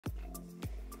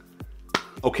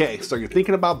Okay, so you're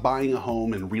thinking about buying a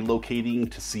home and relocating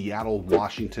to Seattle,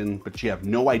 Washington, but you have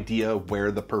no idea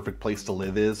where the perfect place to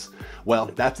live is? Well,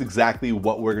 that's exactly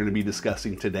what we're going to be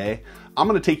discussing today. I'm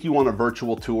going to take you on a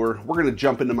virtual tour. We're going to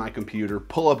jump into my computer,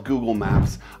 pull up Google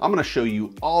Maps. I'm going to show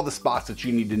you all the spots that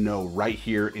you need to know right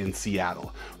here in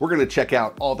Seattle. We're going to check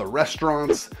out all the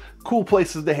restaurants, cool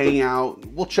places to hang out.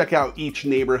 We'll check out each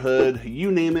neighborhood,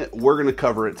 you name it, we're gonna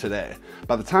cover it today.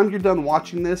 By the time you're done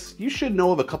watching this, you should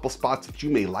know of a couple spots that you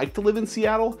may like to live in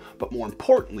Seattle, but more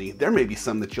importantly, there may be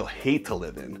some that you'll hate to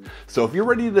live in. So if you're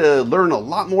ready to learn a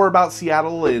lot more about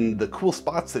Seattle and the cool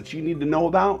spots that you need to know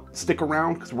about, stick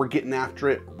around because we're getting after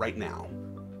it right now.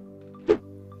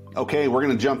 Okay, we're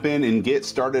gonna jump in and get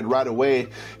started right away.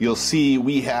 You'll see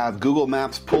we have Google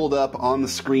Maps pulled up on the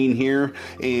screen here,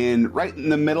 and right in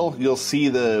the middle, you'll see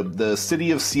the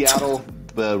city of Seattle.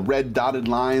 The red dotted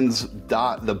lines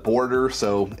dot the border,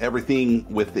 so everything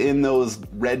within those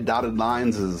red dotted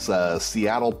lines is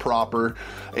Seattle proper.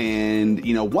 And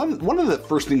you know, one of the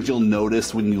first things you'll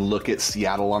notice when you look at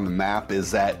Seattle on the map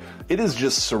is that it is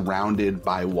just surrounded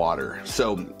by water.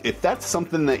 So if that's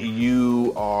something that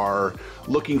you are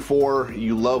looking for,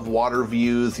 you love water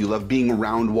views, you love being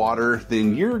around water,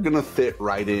 then you're gonna fit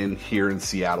right in here in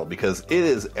Seattle because it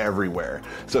is everywhere.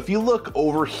 So if you look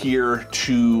over here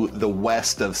to the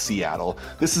west of Seattle,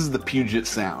 this is the Puget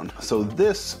Sound. So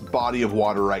this body of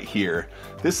water right here,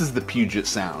 this is the Puget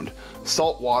Sound.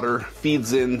 Salt water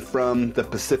feeds in from the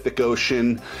Pacific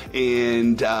Ocean,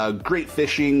 and great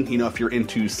fishing, you know, if you're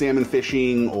into salmon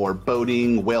fishing or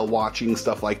boating, whale watching,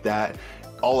 stuff like that,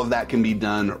 all of that can be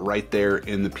done right there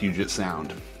in the Puget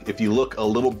Sound. If you look a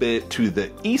little bit to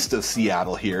the east of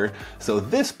Seattle here, so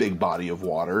this big body of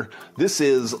water, this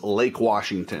is Lake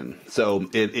Washington. So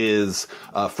it is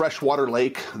a freshwater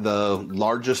lake, the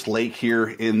largest lake here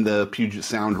in the Puget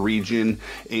Sound region.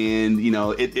 And, you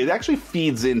know, it actually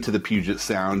feeds into the Puget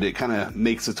Sound. It kind of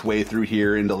makes its way through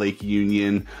here into Lake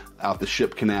Union, out the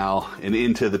Ship Canal and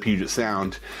into the Puget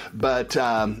Sound. But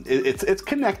it's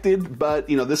connected, but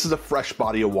you know, this is a fresh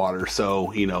body of water.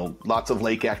 So, you know, lots of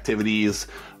lake activities,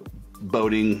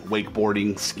 boating,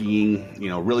 wakeboarding, skiing, you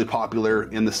know, really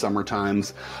popular in the summer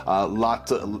times.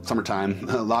 Lots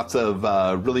of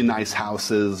really nice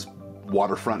houses,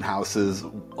 waterfront houses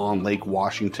on Lake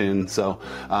Washington. So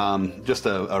just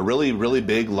a really, really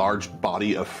big, large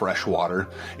body of fresh water.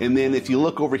 And then if you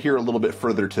look over here a little bit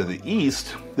further to the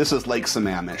east, this is Lake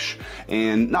Sammamish,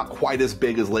 and not quite as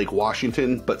big as Lake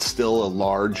Washington, but still a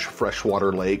large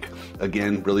freshwater lake.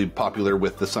 Again, really popular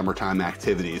with the summertime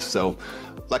activities. So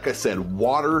like I said,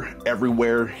 water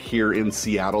everywhere here in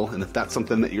Seattle, and if that's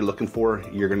something that you're looking for,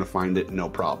 you're gonna find it no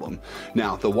problem.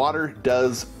 Now, the water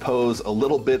does pose a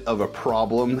little bit of a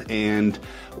problem, and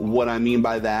what I mean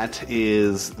by that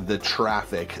is the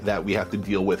traffic that we have to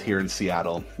deal with here in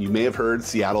Seattle. You may have heard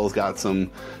Seattle's got some,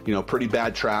 you know, pretty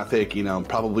bad traffic, you know,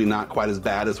 probably not quite as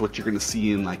bad as what you're gonna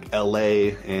see in like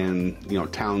LA and, you know,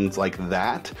 towns like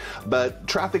that, but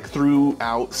traffic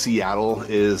throughout Seattle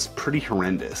is pretty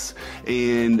horrendous.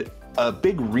 And a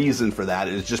big reason for that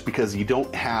is just because you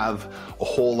don't have a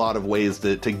whole lot of ways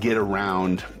to get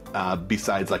around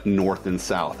besides like north and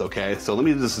south. Okay, so let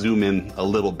me just zoom in a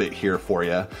little bit here for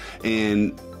you,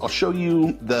 and I'll show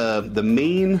you the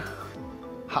main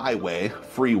highway,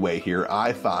 freeway here,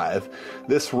 I-5.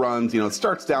 This runs, you know, it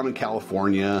starts down in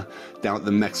California, down at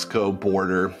the Mexico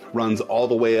border, runs all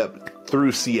the way up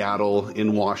through Seattle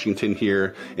in Washington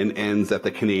here, and ends at the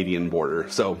Canadian border.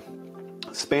 So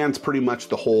spans pretty much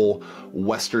the whole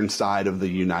western side of the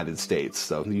United States.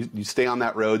 So you stay on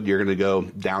that road, you're gonna go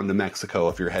down to Mexico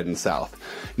if you're heading south.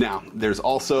 Now, there's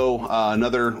also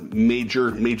another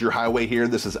major highway here.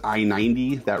 This is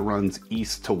I-90 that runs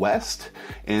east to west,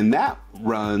 and that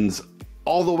runs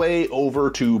all the way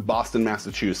over to Boston,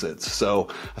 Massachusetts. So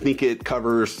I think it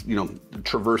covers, you know,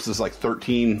 traverses like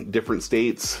 13 different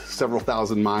states, several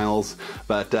thousand miles,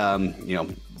 but you know,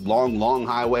 long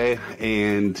highway,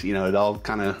 and you know, it all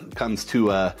kind of comes to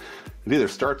it either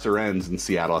starts or ends in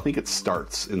Seattle. I think it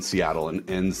starts in Seattle and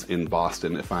ends in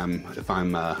Boston, if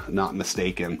I'm not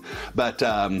mistaken. But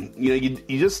you know,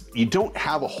 you don't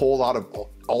have a whole lot of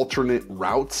alternate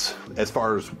routes as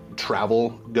far as travel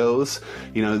goes.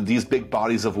 You know, these big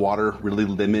bodies of water really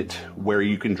limit where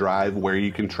you can drive, where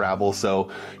you can travel. So,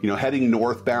 you know, heading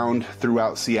northbound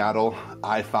throughout Seattle,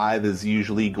 I-5 is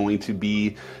usually going to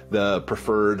be the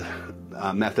preferred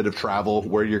method of travel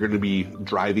where you're going to be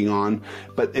driving on.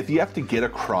 But if you have to get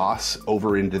across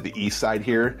over into the east side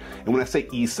here, and when I say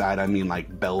east side, I mean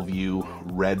like Bellevue,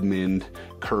 Redmond,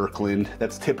 Kirkland.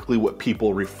 That's typically what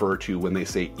people refer to when they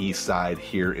say east side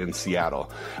here in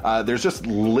Seattle. There's just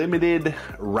limited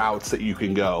routes that you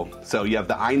can go. So you have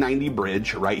the I-90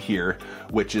 bridge right here,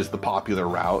 which is the popular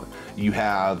route. You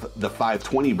have the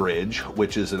 520 bridge,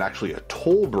 which is actually a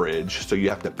toll bridge, so you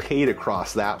have to pay to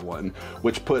cross that one,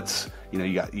 which puts,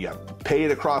 you got pay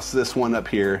to cross this one up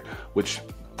here, which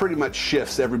pretty much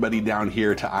shifts everybody down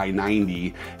here to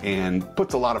I-90 and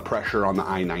puts a lot of pressure on the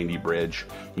I-90 bridge.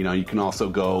 You can also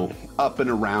go up and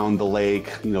around the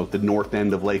lake, the north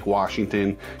end of Lake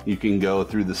Washington. You can go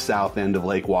through the south end of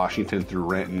Lake Washington through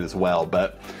Renton as well.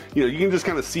 But, you can just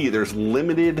kind of see there's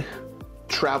limited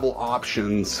travel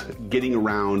options getting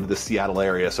around the Seattle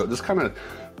area. So it just kind of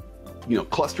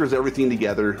clusters everything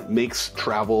together, makes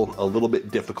travel a little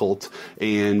bit difficult,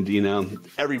 and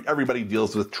everybody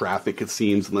deals with traffic, it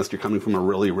seems, unless you're coming from a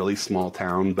really, really small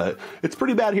town. But it's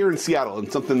pretty bad here in Seattle,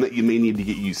 and something that you may need to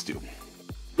get used to.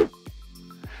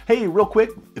 Hey, real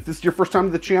quick, if this is your first time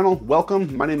to the channel,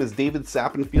 welcome. My name is David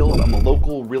Sappenfield. I'm a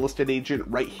local real estate agent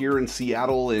right here in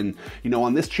Seattle. And,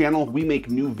 on this channel, we make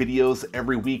new videos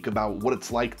every week about what it's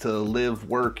like to live,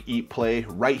 work, eat, play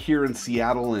right here in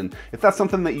Seattle. And if that's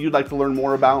something that you'd like to learn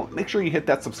more about, make sure you hit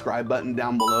that subscribe button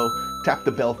down below. Tap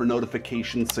the bell for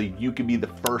notifications so you can be the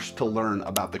first to learn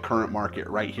about the current market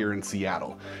right here in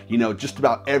Seattle. Just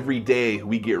about every day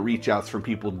we get reach outs from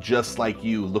people just like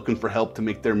you looking for help to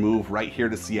make their move right here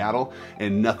to Seattle,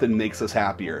 and nothing makes us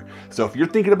happier. So if you're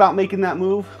thinking about making that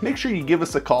move, make sure you give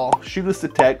us a call, shoot us a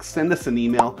text, send us an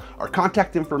email. Our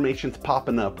contact information's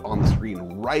popping up on the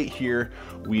screen right here.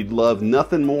 We'd love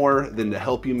nothing more than to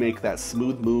help you make that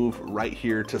smooth move right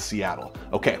here to Seattle.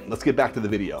 Okay, let's get back to the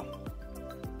video.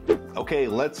 Okay,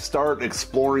 let's start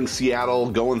exploring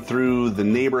Seattle, going through the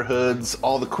neighborhoods,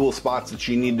 all the cool spots that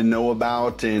you need to know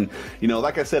about. And,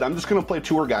 like I said, I'm just going to play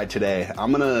tour guide today.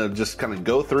 I'm going to just kind of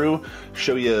go through,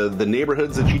 show you the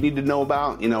neighborhoods that you need to know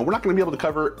about. We're not going to be able to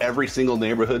cover every single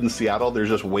neighborhood in Seattle. There's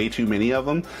just way too many of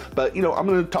them. But, I'm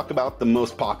going to talk about the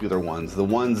most popular ones, the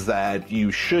ones that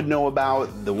you should know about,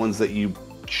 the ones that you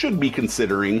should be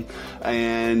considering.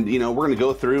 And, we're going to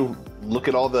go through, look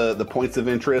at all the points of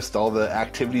interest, all the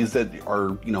activities that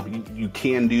are, you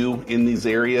can do in these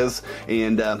areas.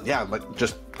 And yeah, like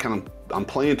just kind of, I'm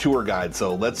playing tour guide.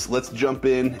 So let's jump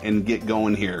in and get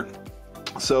going here.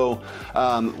 So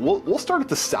we'll start at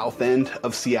the south end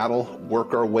of Seattle,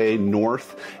 work our way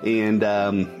north, and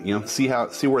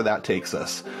see where that takes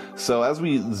us. So as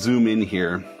we zoom in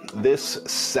here, this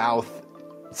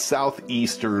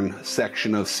southeastern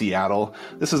section of Seattle,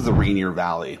 this is the Rainier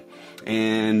Valley.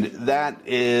 And that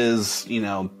is,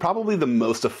 probably the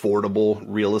most affordable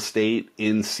real estate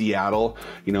in Seattle.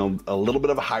 A little bit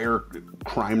of a higher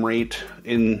crime rate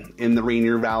in the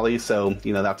Rainier Valley. So,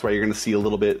 that's why you're going to see a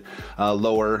little bit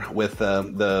lower with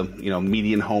the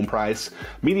median home price.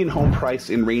 Median home price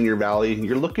in Rainier Valley,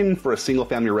 you're looking for a single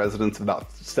family residence of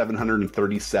about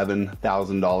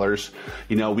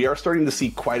 $737,000. We are starting to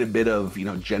see quite a bit of,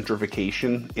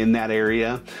 gentrification in that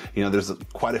area. There's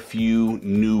quite a few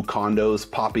new condos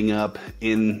popping up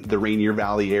in the Rainier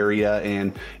Valley area,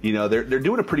 and they're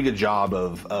doing a pretty good job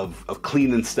of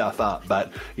cleaning stuff up.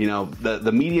 But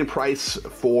the median price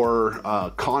for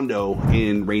condo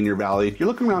in Rainier Valley, you're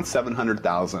looking around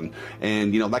 $700,000.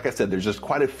 And like I said, there's just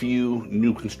quite a few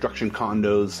new construction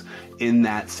condos in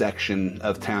that section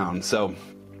of town. So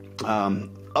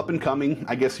up and coming,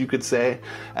 I guess you could say.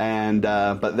 And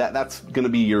but that's going to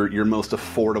be your most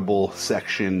affordable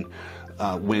section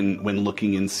when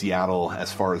looking in Seattle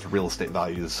as far as real estate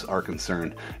values are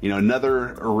concerned.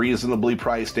 Another reasonably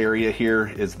priced area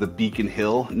here is the Beacon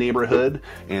Hill neighborhood,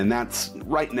 and that's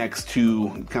right next to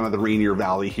kind of the Rainier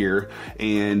Valley here,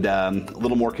 and a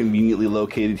little more conveniently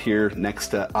located here next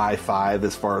to I-5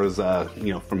 as far as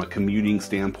from a commuting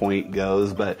standpoint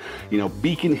goes. But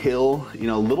Beacon Hill,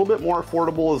 a little bit more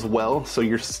affordable as well. So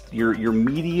your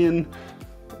median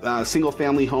single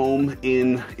family home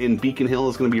in Beacon Hill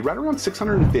is going to be right around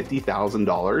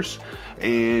 $650,000,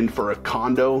 and for a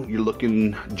condo you're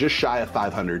looking just shy of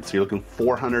 $500,000, so you're looking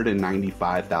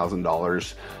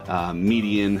 $495,000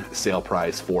 median sale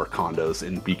price for condos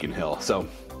in Beacon Hill. So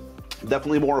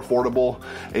definitely more affordable.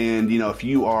 And if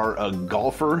you are a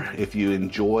golfer, if you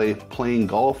enjoy playing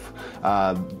golf,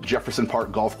 Jefferson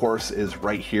Park Golf Course is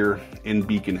right here in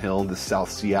Beacon Hill, the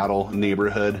South Seattle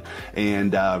neighborhood,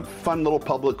 and fun little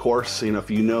public course.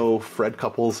 If you know Fred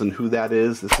Couples and who that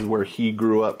is, this is where he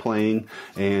grew up playing,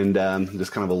 and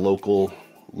just kind of a local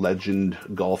legend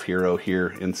golf hero here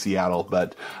in Seattle.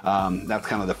 But that's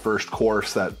kind of the first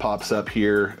course that pops up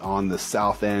here on the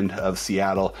south end of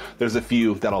Seattle. There's a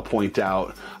few that I'll point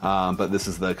out, but this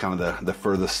is the kind of the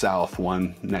furthest south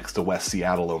one next to West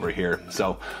Seattle over here.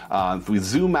 So if we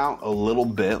zoom out a little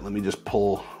bit, let me just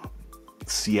pull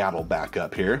Seattle back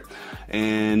up here.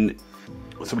 And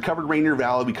so we covered Rainier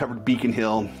Valley, we covered Beacon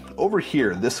Hill. Over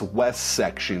here, this west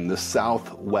section, the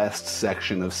southwest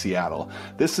section of Seattle,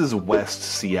 this is West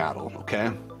Seattle,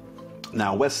 okay?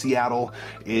 Now, West Seattle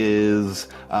is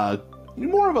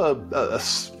more of a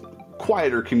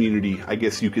quieter community, I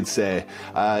guess you could say.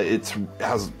 It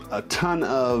has a ton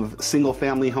of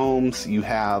single-family homes. You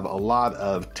have a lot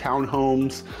of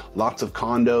townhomes, lots of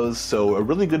condos, so a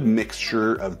really good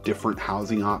mixture of different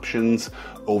housing options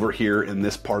over here in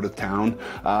this part of town.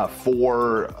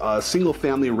 For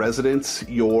single-family residents,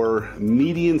 your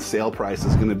median sale price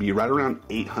is going to be right around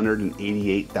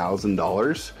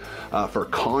 $888,000. For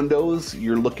condos,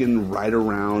 you're looking right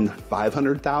around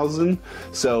 $500,000.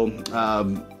 So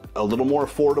a little more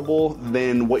affordable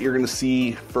than what you're going to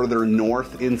see further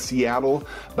north in Seattle,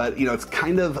 but you know, it's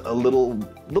kind of a little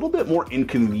bit more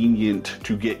inconvenient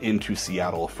to get into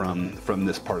Seattle from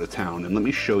this part of town. And let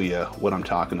me show you what I'm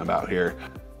talking about here.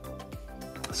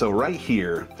 So right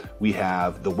here we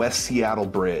have the West Seattle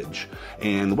Bridge,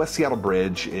 and the West Seattle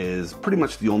Bridge is pretty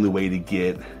much the only way to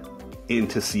get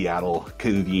into Seattle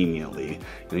conveniently.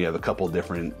 And you have a couple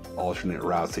different alternate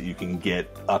routes that you can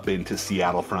get up into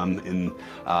Seattle from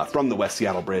the West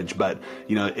Seattle Bridge, but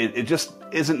you know, it just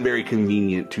isn't very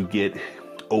convenient to get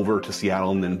over to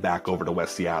Seattle and then back over to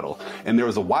West Seattle. And there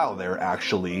was a while there,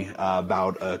 actually,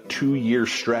 about a 2-year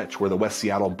stretch where the West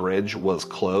Seattle Bridge was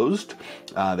closed.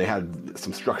 They had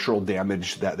some structural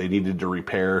damage that they needed to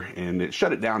repair, and it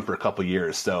shut it down for a couple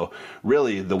years. So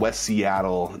really, the West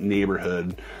Seattle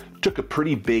neighborhood took a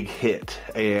pretty big hit,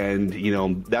 and you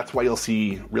know, that's why you'll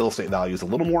see real estate values a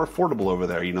little more affordable over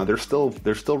there. You know, they're still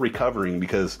recovering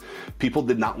because people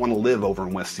did not want to live over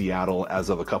in West Seattle as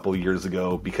of a couple years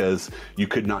ago because you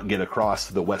could not get across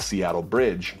the West Seattle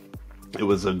Bridge. It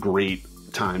was a great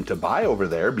time to buy over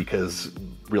there because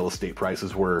real estate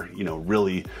prices were, you know,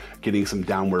 really getting some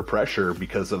downward pressure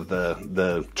because of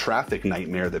the traffic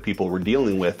nightmare that people were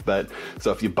dealing with. But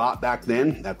so if you bought back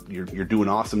then, you're doing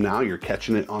awesome now. You're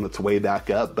catching it on its way back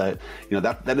up. But you know,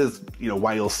 that is, you know,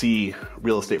 why you'll see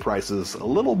real estate prices a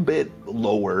little bit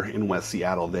lower in West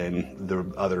Seattle than the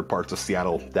other parts of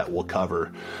Seattle that we'll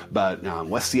cover. But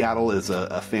West Seattle is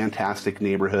a fantastic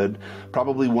neighborhood.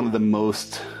 Probably one of the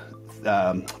most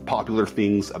popular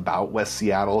things about West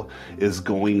Seattle is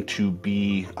going to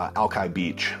be Alki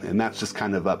Beach, and that's just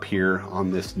kind of up here on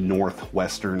this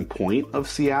northwestern point of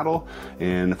Seattle.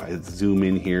 And if I zoom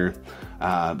in here,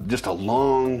 just a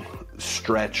long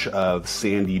stretch of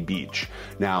sandy beach.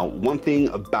 Now, one thing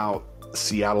about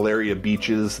Seattle area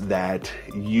beaches that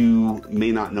you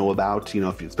may not know about, you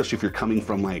know, especially if you're coming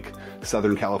from like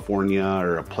Southern California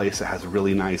or a place that has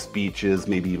really nice beaches,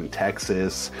 maybe even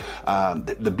Texas,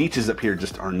 the beaches up here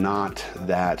just are not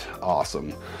that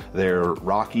awesome. They're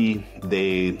rocky,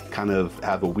 they kind of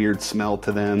have a weird smell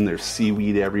to them, there's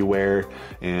seaweed everywhere,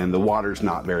 and the water's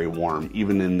not very warm.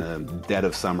 Even in the dead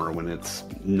of summer when it's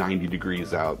 90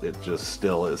 degrees out, it just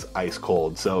still is ice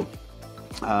cold. So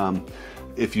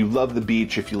if you love the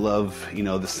beach, if you love, you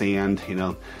know, the sand, you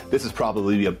know, this is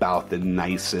probably about the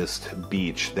nicest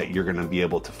beach that you're going to be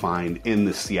able to find in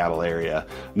the Seattle area.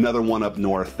 Another one up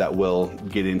north that we'll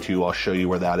get into, I'll show you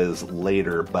where that is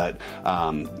later, but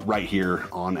right here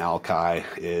on Alki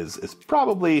is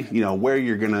probably, you know, where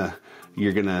you're gonna,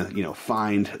 you know,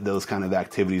 find those kind of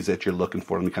activities that you're looking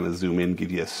for. Let me kind of zoom in,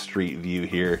 give you a street view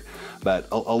here. But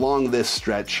along this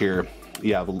stretch here,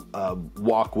 you have a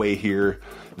walkway here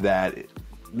that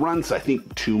runs, I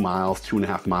think, 2 miles,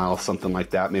 2.5 miles, something like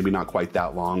that. Maybe not quite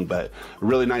that long, but a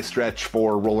really nice stretch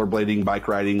for rollerblading, bike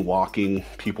riding, walking,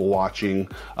 people watching.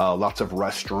 Lots of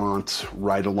restaurants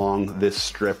right along this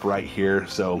strip right here.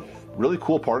 So really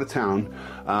cool part of town.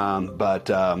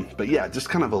 But yeah, just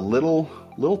kind of a little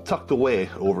tucked away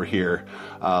over here.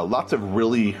 Lots of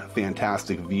really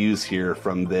fantastic views here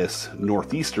from this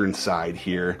northeastern side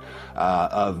here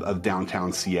of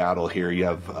downtown Seattle. Here you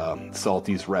have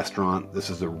Salty's restaurant. This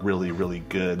is a really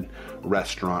good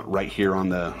restaurant right here on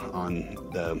the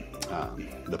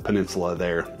peninsula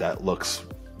there that looks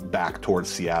back towards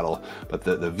Seattle, but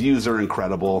the views are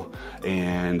incredible,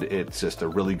 and it's just a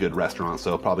really good restaurant.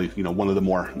 So probably, you know, one of the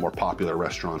more popular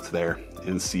restaurants there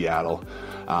in Seattle.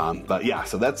 But yeah,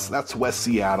 so that's West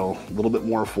Seattle, a little bit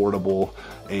more affordable,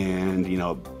 and you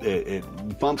know, it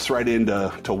bumps right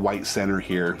into White Center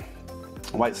here.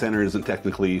 White Center isn't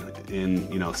technically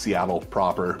in, you know, Seattle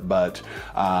proper, but,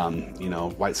 you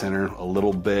know, White Center, a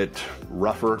little bit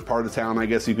rougher part of town, I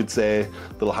guess you could say,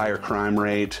 a little higher crime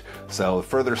rate. So the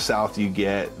further south you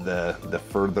get, the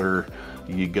further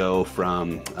you go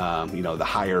from, you know, the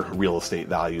higher real estate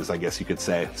values, I guess you could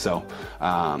say. So,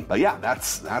 but yeah,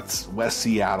 that's West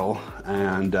Seattle.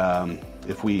 And,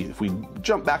 if we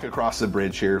jump back across the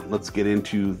bridge here, let's get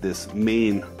into this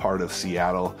main part of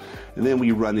Seattle, and then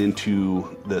we run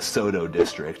into the SoDo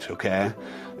district, okay?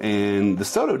 And the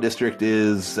SoDo district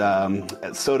is,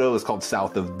 SoDo is called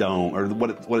South of Dome, or what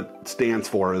it stands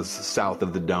for is South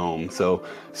of the Dome. So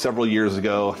several years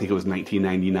ago, I think it was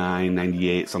 1999,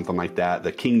 98, something like that,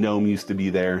 the King Dome used to be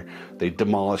there. They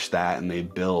demolished that and they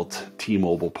built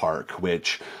T-Mobile Park,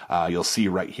 which you'll see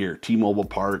right here. T-Mobile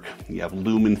Park, you have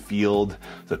Lumen Field.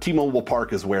 So T-Mobile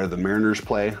Park is where the Mariners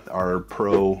play, our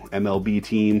pro MLB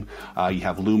team. You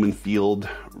have Lumen Field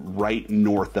right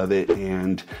north of it,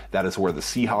 and that is where the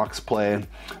Seahawks play.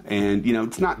 And, you know,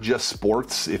 it's not just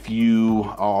sports. If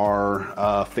you are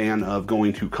a fan of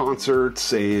going to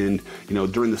concerts, and, you know,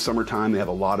 during the summertime, they have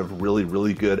a lot of really,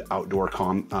 really good outdoor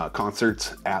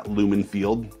concerts at Lumen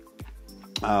Field.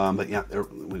 But yeah,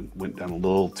 we went down a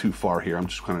little too far here. I'm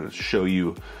just going to show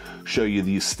you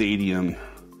these stadium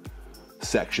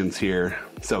sections here.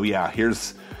 So yeah,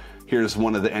 here's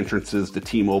one of the entrances to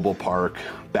T-Mobile Park.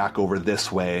 Back over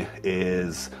this way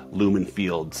is Lumen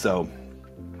Field. So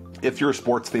if you're a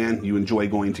sports fan, you enjoy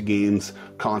going to games,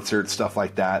 concerts, stuff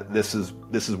like that, this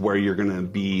is where you're going to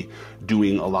be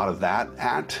doing a lot of that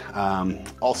at.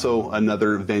 Also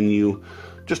another venue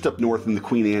just up north in the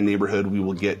Queen Anne neighborhood we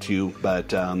will get to,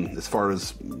 but as far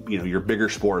as, you know, your bigger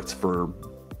sports for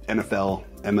NFL,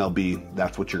 MLB,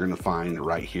 that's what you're going to find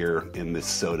right here in this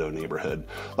SoDo neighborhood.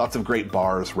 Lots of great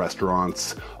bars,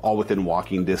 restaurants, all within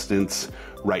walking distance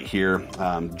right here.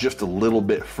 Just a little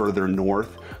bit further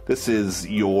north, this is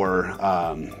your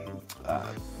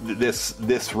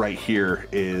this right here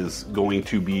is going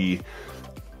to be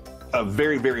a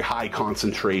very, very high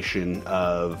concentration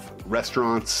of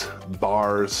restaurants,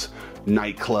 bars,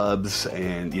 nightclubs,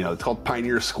 and, you know, it's called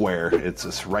Pioneer Square. It's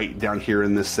just right down here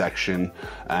in this section.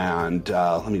 And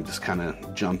let me just kind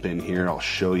of jump in here. I'll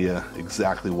show you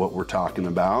exactly what we're talking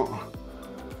about.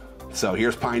 So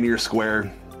here's Pioneer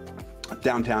Square.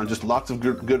 Downtown, just lots of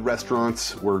good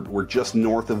restaurants. We're just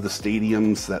north of the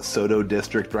stadiums, that SoDo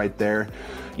district right there.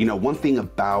 You know, one thing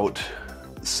about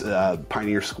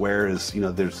Pioneer Square is, you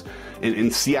know, there's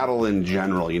in Seattle in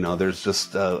general, you know, there's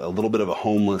just a little bit of a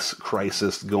homeless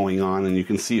crisis going on, and you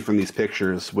can see from these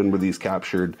pictures, when were these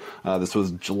captured? This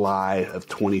was July of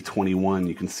 2021.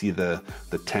 You can see the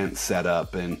tent set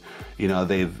up, and, you know,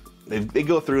 they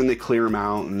go through and they clear them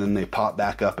out, and then they pop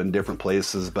back up in different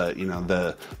places. But, you know,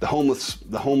 the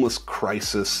homeless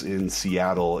crisis in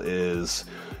Seattle is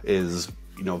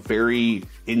you know, very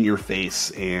in your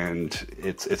face, and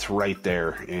it's right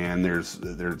there, and there's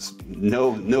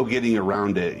no getting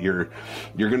around it. You're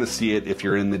gonna see it if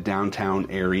you're in the downtown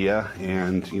area,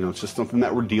 and, you know, it's just something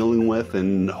that we're dealing with,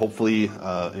 and hopefully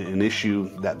an issue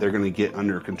that they're gonna get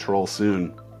under control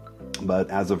soon.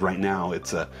 But as of right now,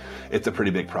 it's a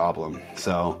pretty big problem.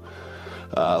 So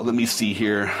let me see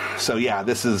here. So yeah,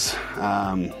 this is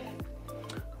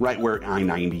right where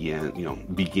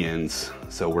I-90 begins.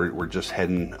 So we're just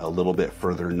heading a little bit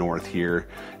further north here,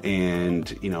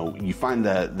 and, you know, you find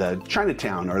the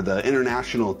Chinatown, or the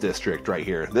International District right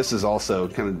here. This is also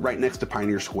kind of right next to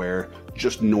Pioneer Square,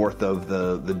 just north of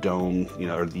the Dome, you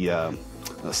know, or the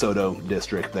SoDo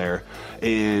district there.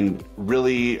 And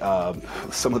really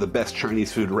some of the best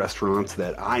Chinese food restaurants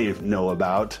that I know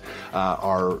about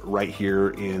are right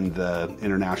here in the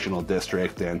International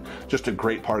District, and just a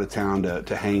great part of town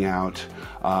to hang out.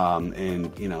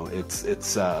 And, you know, it's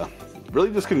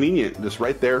really just convenient, just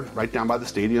right there, right down by the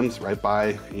stadiums, right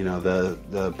by, you know,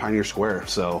 the Pioneer Square.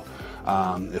 So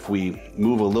if we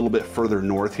move a little bit further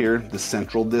north here, the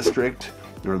Central District,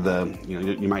 or the, you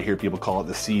know, you might hear people call it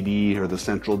the CD, or the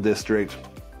Central District.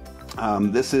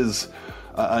 This is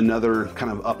another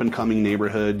kind of up-and-coming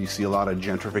neighborhood. You see a lot of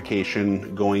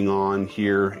gentrification going on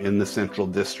here in the Central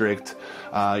District.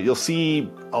 You'll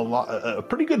see a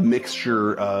pretty good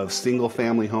mixture of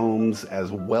single-family homes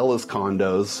as well as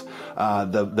condos.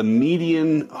 The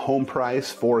median home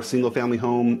price for a single-family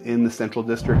home in the Central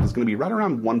District is going to be right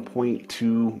around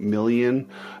 $1.2 million.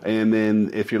 And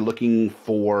then if you're looking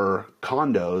for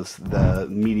condos, the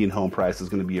median home price is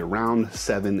going to be around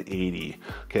 780.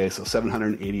 Okay, so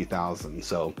 780,000.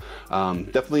 So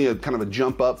definitely a kind of a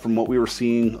jump up from what we were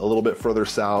seeing a little bit further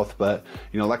south. But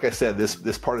you know, like I said,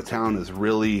 this part of town is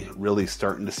really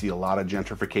starting to see a lot of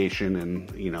gentrification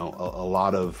and, you know, a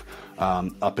lot of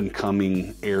up and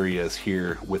coming areas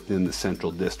here within the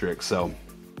central district. So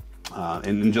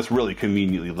and just really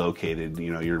conveniently located.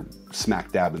 You know, you're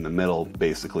smack dab in the middle,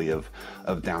 basically, of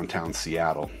downtown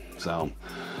Seattle. So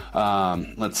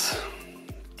let's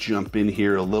jump in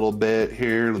here a little bit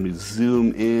here. Let me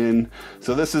zoom in.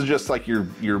 So this is just like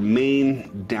your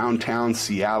main downtown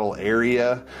Seattle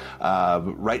area.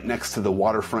 Right next to the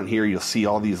waterfront here, you'll see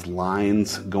all these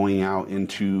lines going out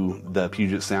into the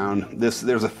Puget Sound.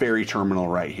 There's a ferry terminal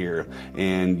right here,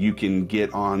 and you can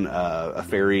get on a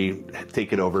ferry,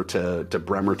 take it over to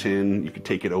Bremerton. You can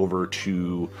take it over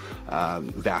to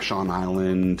Vashon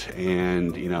Island,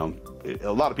 and you know,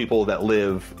 a lot of people that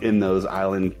live in those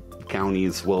island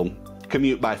counties will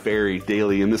commute by ferry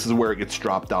daily, and this is where it gets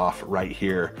dropped off right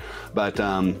here. But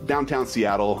downtown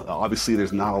Seattle, obviously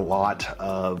there's not a lot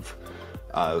of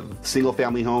single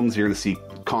family homes. You're going to see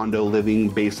condo living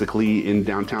basically in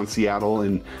downtown Seattle,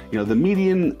 and you know, the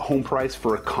median home price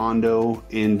for a condo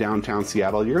in downtown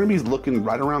Seattle, you're going to be looking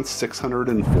right around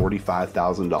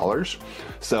 $645,000.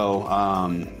 So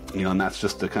you know, and that's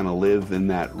just to kind of live in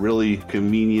that really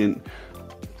convenient,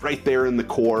 right there in the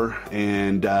core,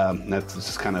 and that's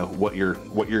just kind of what you're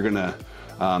gonna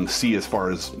see as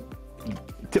far as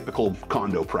typical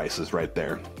condo prices right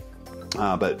there.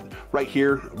 But right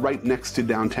here, right next to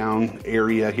downtown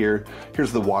area here,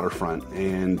 here's the waterfront,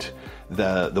 and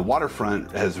the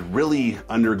waterfront has really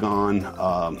undergone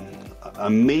a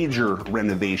major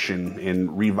renovation and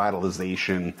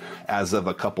revitalization as of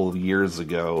a couple of years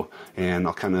ago. And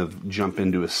I'll kind of jump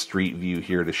into a street view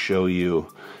here to show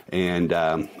you. And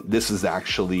this is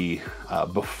actually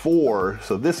before,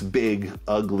 so this big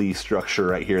ugly structure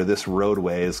right here, this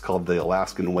roadway is called the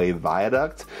Alaskan Way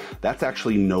Viaduct. That's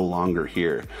actually no longer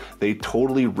here. They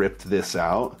totally ripped this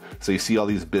out. So you see all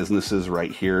these businesses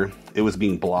right here. It was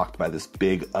being blocked by this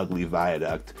big ugly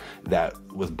viaduct that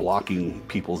was blocking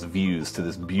people's views to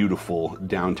this beautiful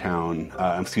downtown,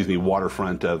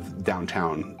 waterfront of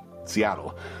downtown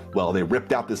Seattle. Well, they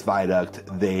ripped out this viaduct.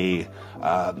 They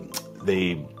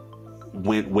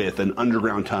went with an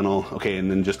underground tunnel. Okay, and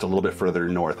then just a little bit further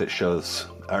north, it shows,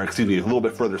 or excuse me, a little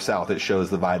bit further south, it shows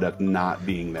the viaduct not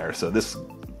being there. So this,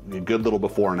 a good little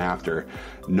before and after.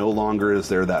 No longer is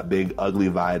there that big ugly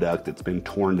viaduct. It's been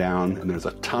torn down, and there's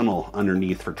a tunnel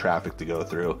underneath for traffic to go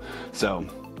through. So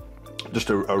just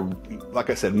like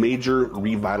I said, major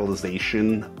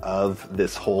revitalization of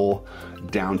this whole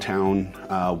downtown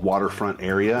waterfront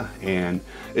area, and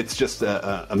it's just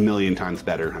a million times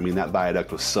better. I mean, that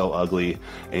viaduct was so ugly,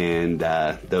 and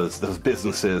those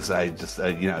businesses,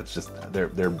 you know, it's just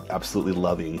they're absolutely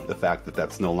loving the fact that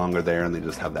that's no longer there, and they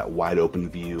just have that wide open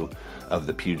view of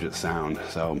the Puget Sound.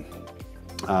 So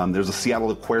there's a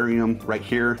Seattle Aquarium right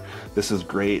here. This is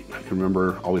great. I can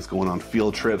remember always going on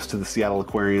field trips to the Seattle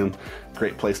Aquarium.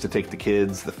 Great place to take the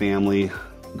kids, the family.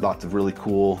 Lots of really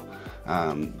cool,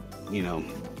 you know,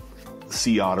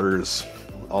 sea otters,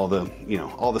 all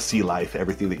the sea life,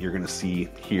 everything that you're going to see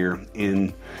here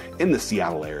in the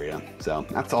Seattle area. So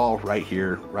that's all right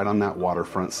here, right on that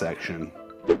waterfront section.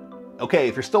 Okay,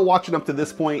 if you're still watching up to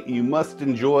this point, you must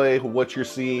enjoy what you're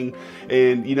seeing.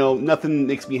 And you know, nothing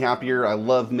makes me happier. I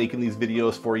love making these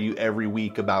videos for you every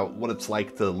week about what it's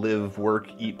like to live, work,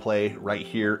 eat, play right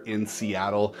here in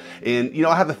Seattle. And you know,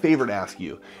 I have a favor to ask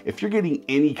you. If you're getting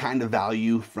any kind of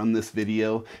value from this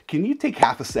video, can you take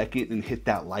half a second and hit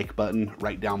that like button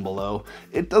right down below?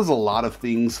 It does a lot of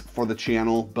things for the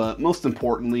channel, but most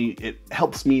importantly, it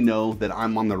helps me know that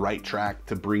I'm on the right track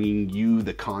to bringing you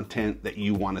the content that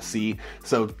you want to see.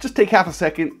 So just take half a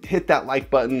second, hit that like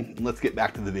button, and let's get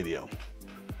back to the video.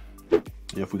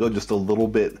 If we go just a little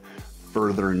bit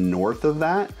further north of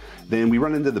that, then we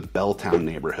run into the Belltown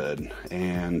neighborhood.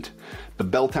 And the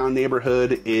Belltown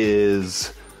neighborhood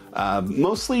is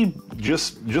mostly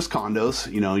just condos.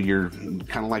 You know, you're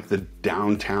kind of like the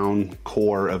downtown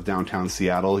core of downtown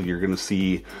Seattle. You're going to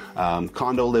see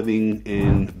condo living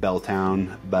in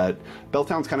Belltown, but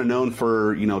Belltown's kind of known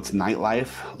for, you know, its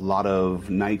nightlife, a lot of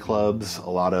nightclubs, a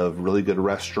lot of really good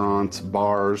restaurants,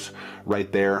 bars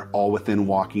right there, all within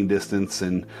walking distance.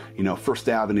 And, you know, First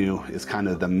Avenue is kind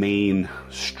of the main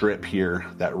strip here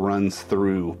that runs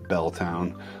through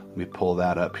Belltown. Let me pull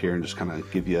that up here and just kind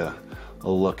of give you a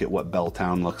look at what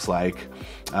Belltown looks like.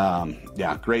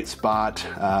 Yeah, great spot.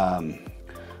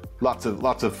 Lots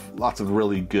of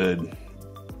really good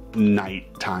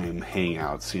nighttime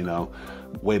hangouts, you know.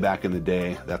 Way back in the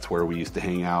day, that's where we used to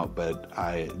hang out, but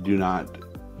I do not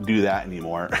do that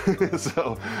anymore.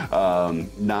 So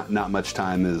not much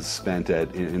time is spent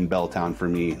in Belltown for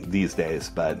me these days,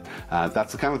 but if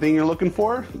that's the kind of thing you're looking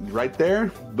for, right there,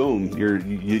 boom,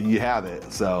 you have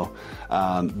it. So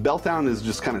Belltown is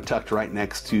just kind of tucked right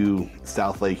next to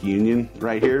South Lake Union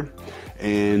right here,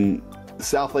 and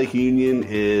South Lake Union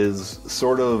is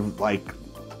sort of like,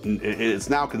 it's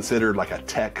now considered like a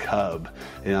tech hub.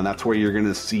 You know, that's where you're going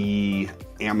to see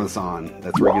Amazon.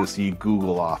 That's where you're going to see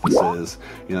Google offices.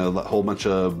 You know, a whole bunch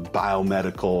of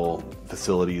biomedical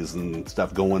facilities and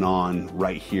stuff going on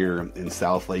right here in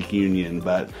South Lake Union.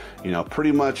 But, you know,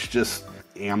 pretty much just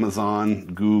Amazon,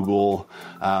 Google.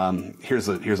 Here's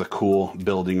a cool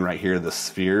building right here, the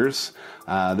Spheres.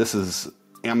 This is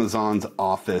Amazon's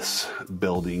office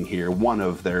building here, one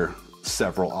of their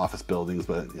several office buildings,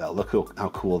 but yeah, look how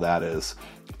cool that is.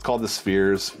 It's called the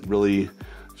Spheres. Really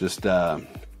just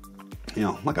you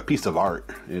know, like a piece of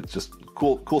art. It's just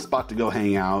cool spot to go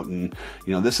hang out. And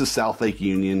you know, this is South Lake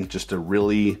Union, just a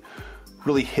really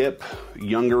hip,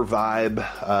 younger vibe,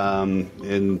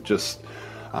 and just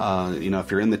you know,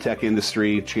 if you're in the tech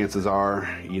industry, chances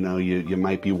are, you know, you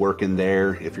might be working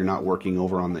there. If you're not working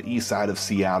over on the east side of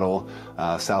Seattle,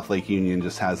 South Lake Union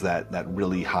just has that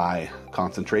really high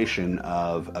concentration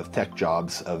of tech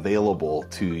jobs available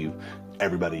to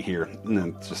everybody here.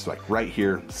 And it's just like right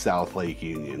here, South Lake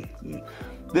Union. And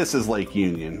this is Lake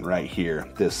Union right here,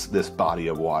 this body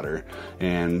of water.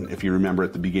 And if you remember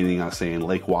at the beginning, I was saying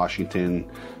Lake Washington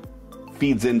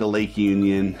feeds into Lake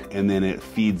Union, and then it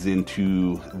feeds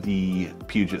into the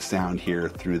Puget Sound here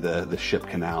through the Ship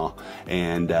Canal,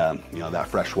 and you know, that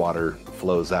fresh water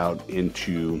flows out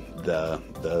into the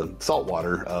salt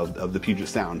water of the Puget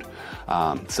Sound.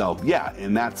 So yeah,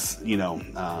 and that's, you know,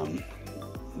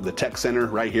 the tech center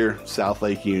right here, South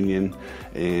Lake Union,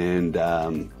 and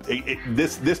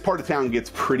this part of town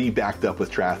gets pretty backed up with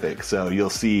traffic. So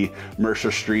you'll see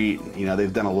Mercer Street. You know,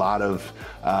 they've done a lot of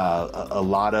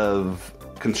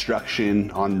construction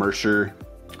on Mercer.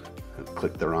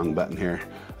 Click the wrong button here.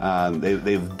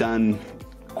 They've done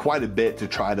quite a bit to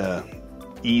try to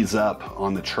ease up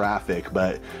on the traffic,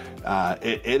 but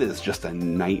it is just a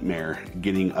nightmare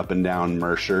getting up and down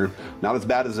Mercer. Not as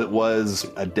bad as it was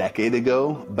a decade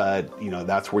ago, but you know,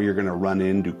 that's where you're going to run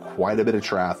into quite a bit of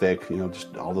traffic. You know,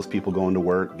 just all those people going to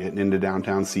work, getting into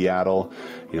downtown Seattle.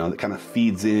 You know, that kind of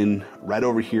feeds in right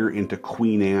over here into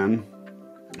Queen Anne.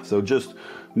 So just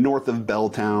north of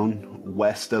Belltown,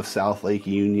 west of South Lake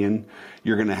Union,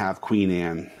 you're going to have Queen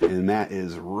Anne, and that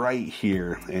is right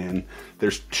here. And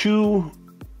there's two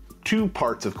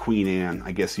parts of Queen Anne,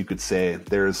 I guess you could say.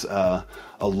 There's a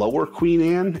lower Queen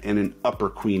Anne and an upper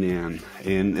Queen Anne.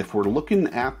 And if we're looking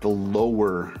at the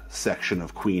lower section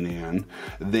of Queen Anne,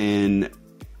 then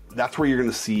that's where you're going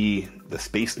to see the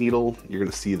Space Needle. You're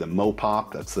going to see the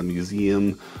Mopop. That's the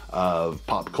Museum of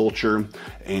Pop Culture.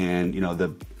 And, you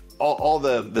know, all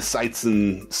the sights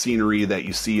and scenery that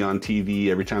you see on TV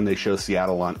every time they show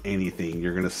Seattle on anything,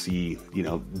 you're going to see, you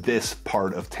know, this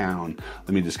part of town. Let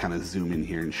me just kind of zoom in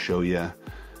here and show you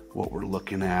what we're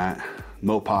looking at.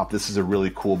 Mopop, this is a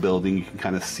really cool building. You can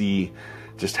kind of see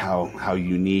just how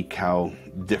unique, how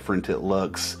different it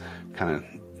looks. Kind of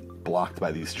blocked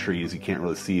by these trees, you can't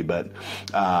really see, but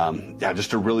yeah,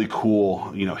 just a really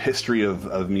cool, you know, history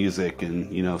of music.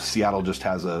 And you know, Seattle just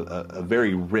has a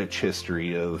very rich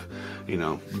history of, you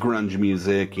know, grunge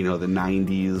music. You know, the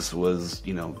 90s was,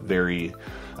 you know, very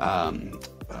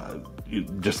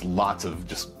just lots of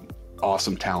just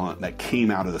awesome talent that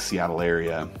came out of the Seattle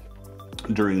area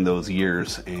during those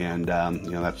years. And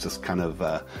you know, that's just kind of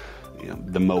you know,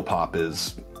 the Mopop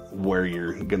is where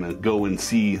you're gonna go and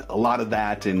see a lot of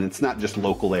that. And it's not just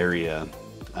local area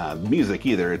music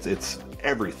either, it's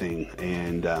everything.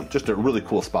 And just a really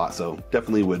cool spot, so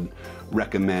definitely would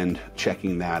recommend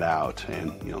checking that out.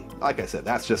 And you know, like I said,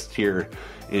 that's just here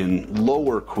in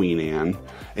Lower Queen Anne.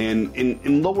 And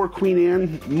in Lower Queen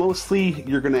Anne, mostly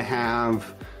you're gonna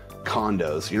have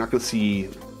condos. You're not gonna see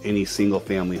any single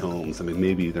family homes. I mean,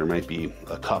 maybe there might be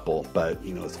a couple, but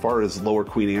you know, as far as Lower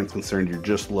Queen Anne's concerned, you're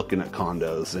just looking at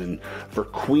condos. And for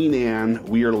Queen Anne,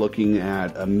 we are looking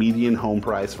at a median home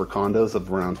price for condos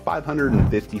of around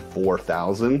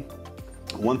 $554,000,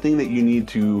 One thing that you need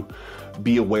to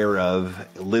be aware of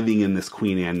living in this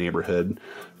Queen Anne neighborhood,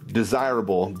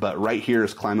 desirable, but right here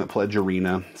is Climate Pledge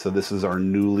Arena. So this is our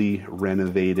newly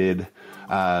renovated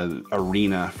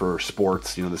arena for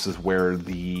sports. You know, this is where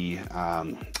the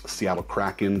Seattle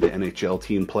Kraken, the NHL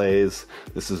team, plays.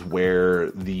 This is where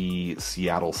the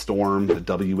Seattle Storm, the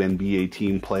WNBA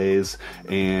team, plays.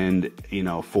 And, you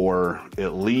know, for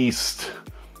at least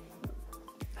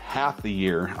half the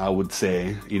year, I would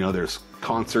say, you know, there's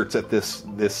concerts at this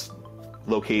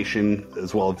location,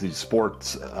 as well as these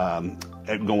sports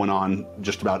going on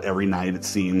just about every night, it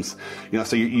seems. You know,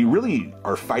 so you really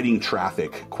are fighting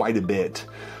traffic quite a bit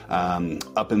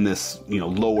up in this, you know,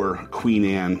 lower Queen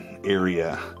Anne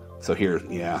area. So here,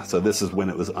 yeah, so this is when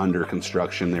it was under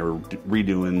construction. They were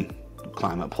redoing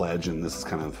Climate Pledge, and this is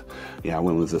kind of, yeah,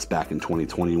 when was this? Back in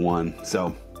 2021.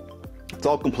 So it's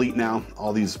all complete now.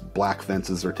 All these black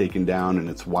fences are taken down and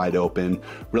it's wide open.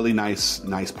 Really nice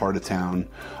part of town.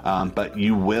 But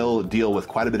you will deal with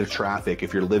quite a bit of traffic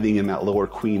if you're living in that lower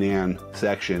Queen Anne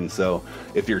section. So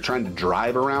if you're trying to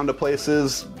drive around to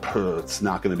places, it's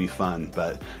not going to be fun.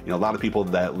 But, you know, a lot of people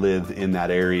that live in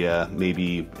that area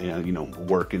maybe, you know,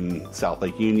 work in South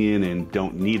Lake Union and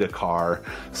don't need a car.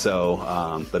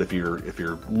 So, but if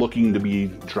you're looking to be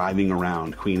driving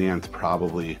around, Queen Anne's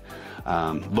probably,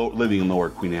 living in lower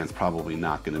Queen Anne's probably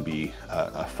not going to be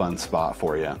a fun spot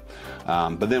for you.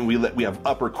 But then we have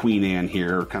upper Queen Anne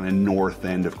here, kind of north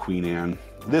end of Queen Anne.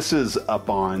 This is up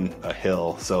on a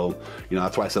hill, so, you know,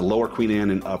 that's why I said lower Queen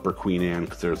Anne and upper Queen Anne,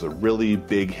 because there's a really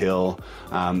big hill.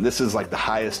 This is like the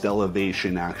highest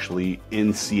elevation actually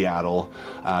in Seattle.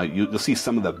 You'll see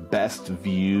some of the best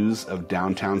views of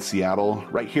downtown Seattle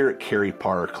right here at Cary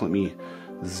Park. Let me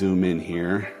zoom in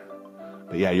here.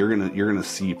 But yeah, you're gonna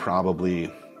see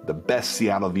probably the best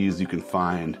Seattle views you can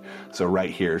find. So right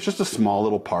here, it's just a small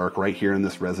little park right here in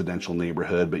this residential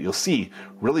neighborhood, but you'll see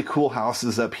really cool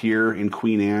houses up here in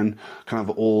Queen Anne, kind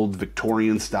of old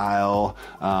Victorian style,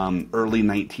 early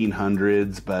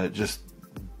 1900s, but just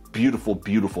beautiful,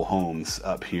 beautiful homes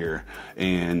up here.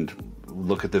 And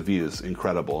look at the views,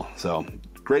 incredible. So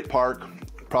great park.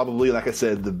 Probably, like I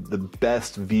said, the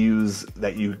best views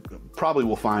that you probably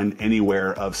will find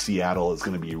anywhere of Seattle is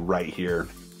going to be right here.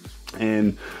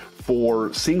 And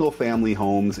for single family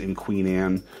homes in Queen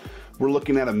Anne, we're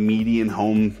looking at a median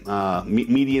home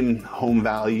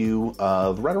value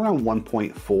of right around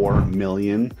 1.4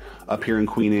 million up here in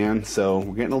Queen Anne. So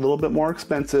we're getting a little bit more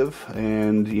expensive,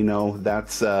 and you know,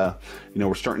 that's you know,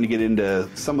 we're starting to get into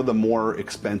some of the more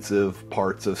expensive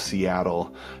parts of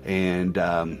Seattle. And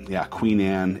yeah, Queen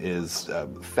Anne is a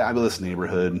fabulous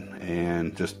neighborhood,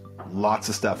 and just lots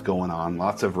of stuff going on,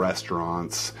 lots of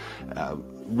restaurants,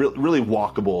 really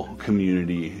walkable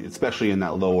community, especially in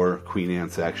that lower Queen Anne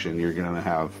section. You're going to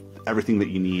have everything that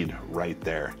you need right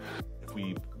there. If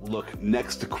we look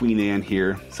next to Queen Anne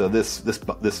here, so this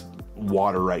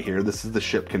water right here, this is the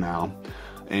Ship Canal,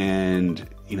 and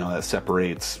you know, that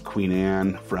separates Queen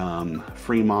Anne from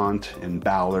Fremont and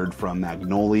Ballard from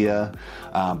Magnolia.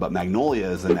 But Magnolia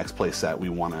is the next place that we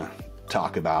want to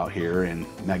talk about here, and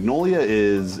Magnolia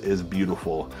is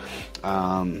beautiful.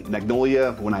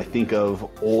 Magnolia, when I think of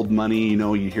old money, you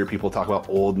know, you hear people talk about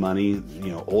old money.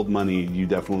 You know, old money, you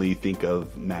definitely think of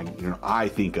I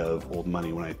think of old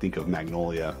money when I think of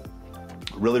Magnolia.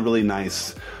 Really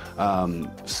nice,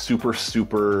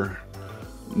 super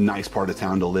nice part of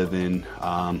town to live in.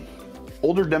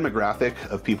 Older demographic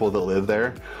of people that live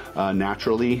there,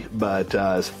 naturally, but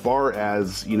as far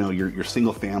as, you know, your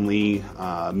single family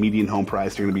median home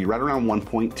price, you're going to be right around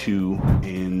 1.2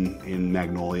 in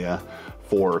Magnolia.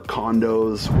 For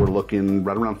condos, we're looking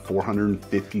right around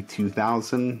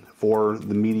 452,000 for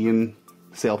the median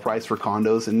sale price for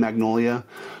condos in Magnolia.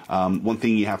 One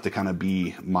thing you have to kind of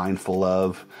be mindful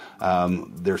of,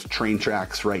 there's train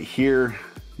tracks right here.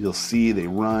 You'll see they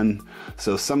run.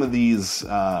 So some of these,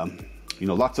 you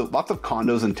know, lots of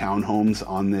condos and townhomes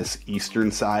on this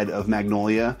eastern side of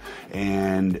Magnolia,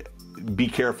 and be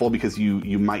careful because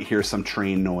you might hear some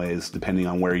train noise depending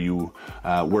on where you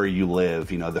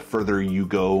live. You know, the further you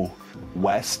go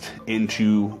west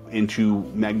into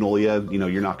Magnolia, you know,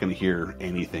 you're not going to hear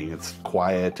anything. It's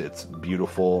quiet, it's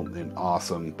beautiful and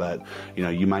awesome, but you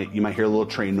know, you might hear a little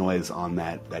train noise on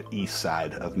that east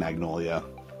side of Magnolia.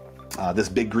 This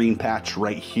big green patch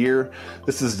right here,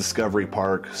 this is Discovery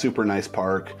Park, super nice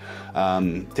park.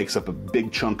 Takes up a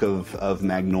big chunk of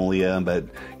Magnolia, but you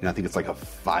know, I think it's like a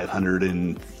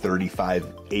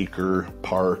 535 acre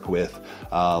park with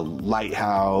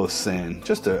lighthouse and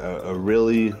just a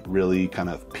really kind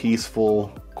of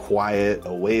peaceful, quiet,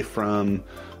 away from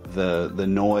the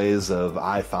noise of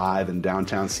I-5 in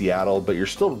downtown Seattle, but you're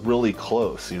still really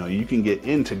close. You know, you can get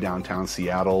into downtown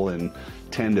Seattle in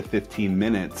 10 to 15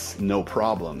 minutes, no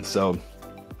problem. So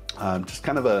just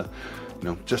kind of a, you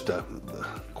know, just a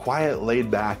quiet, laid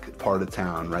back part of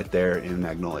town right there in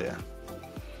Magnolia.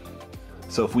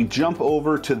 So if we jump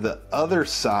over to the other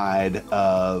side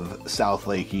of South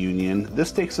Lake Union,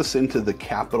 this takes us into the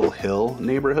Capitol Hill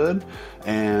neighborhood.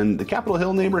 And the Capitol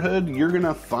Hill neighborhood, you're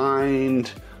gonna find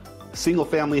single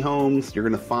family homes, you're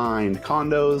gonna find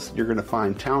condos, you're gonna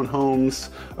find townhomes,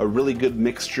 a really good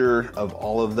mixture of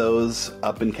all of those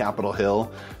up in Capitol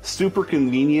Hill. Super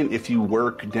convenient if you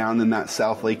work down in that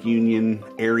South Lake Union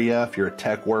area, if you're a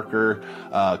tech worker.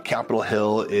 Capitol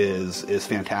Hill is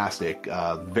fantastic.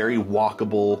 Very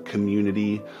walkable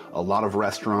community, a lot of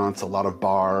restaurants, a lot of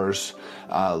bars,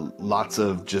 lots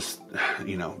of just,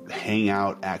 you know,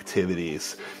 hangout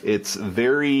activities. It's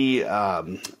very,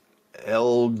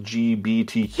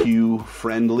 LGBTQ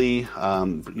friendly,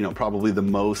 you know, probably the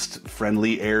most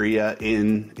friendly area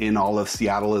in all of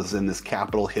Seattle is in this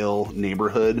Capitol Hill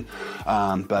neighborhood.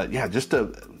 But yeah, just a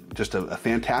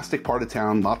fantastic part of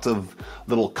town. Lots of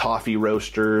little coffee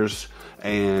roasters,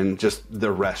 and just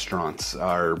the restaurants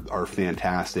are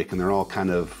fantastic, and they're all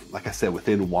kind of, like I said,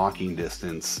 within walking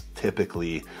distance.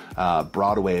 Typically,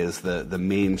 Broadway is the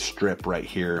main strip right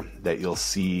here that you'll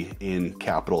see in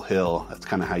Capitol Hill. That's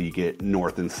kind of how you get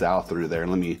north and south through there.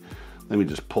 Let me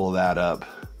just pull that up,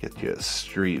 get you a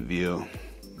street view.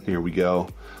 Here we go.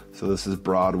 So this is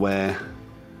Broadway,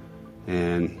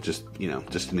 and just, you know,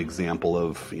 just an example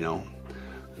of, you know,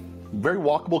 very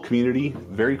walkable community,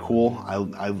 very cool. I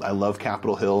love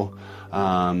Capitol Hill.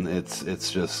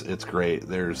 It's great.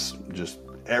 There's just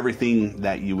everything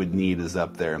that you would need is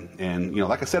up there. And, you know,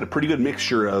 like I said, a pretty good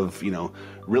mixture of, you know,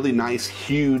 really nice,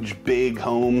 huge, big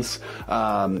homes.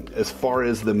 As far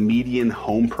as the median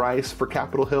home price for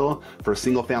Capitol Hill, for a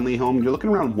single family home, you're looking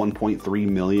around 1.3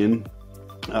 million.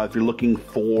 If you're looking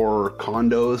for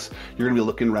condos, you're going to be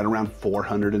looking right around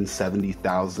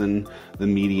 470,000, the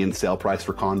median sale price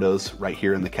for condos right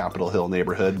here in the Capitol Hill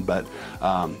neighborhood. But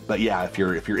yeah, if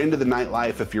you're into the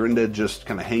nightlife, if you're into just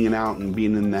kind of hanging out and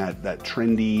being in that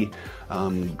trendy,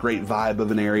 great vibe of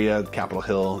an area, Capitol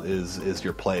Hill is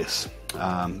your place.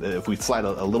 If we slide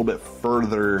a little bit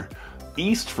further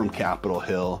east from Capitol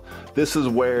Hill, this is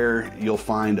where you'll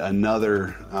find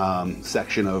another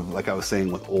section of, like I was saying,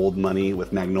 with old money,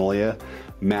 with Magnolia.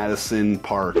 Madison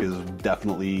Park is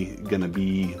definitely going to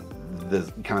be the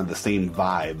kind of the same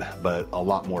vibe, but a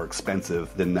lot more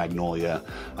expensive than Magnolia.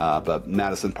 But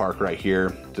Madison Park right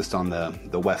here, just on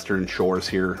the western shores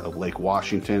here of Lake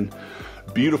Washington.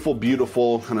 Beautiful,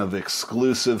 beautiful, kind of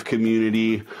exclusive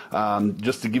community.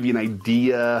 Just to give you an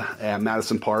idea, at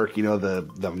Madison Park, you know,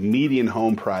 the median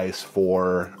home price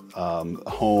for a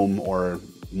home, or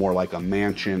more like a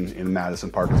mansion in Madison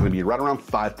Park, is going to be right around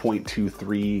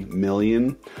 5.23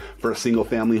 million for a single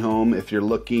family home. If you're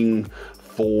looking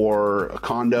for a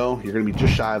condo, you're going to be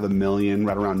just shy of $1 million,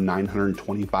 right around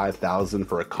 925,000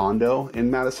 for a condo in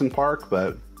Madison Park.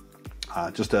 But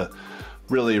just a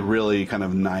really kind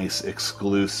of nice,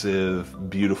 exclusive,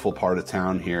 beautiful part of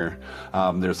town here.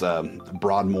 There's a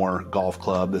Broadmoor Golf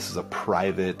Club. This is a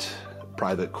private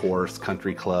course,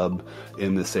 country club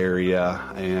in this area.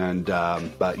 And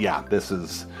but yeah, this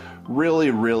is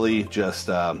really just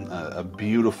a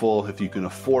beautiful, if you can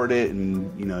afford it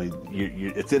and, you know,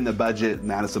 it's in the budget,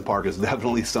 Madison Park is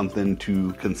definitely something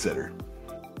to consider.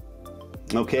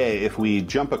 Okay, if we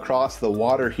jump across the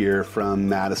water here from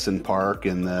Madison Park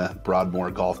and the Broadmoor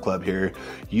Golf Club here,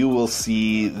 you will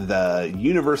see the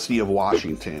University of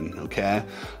Washington, okay?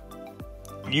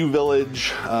 U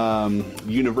Village,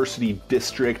 University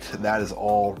District, that is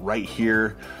all right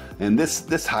here. And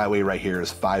this highway right here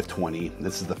is 520.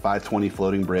 This is the 520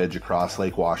 floating bridge across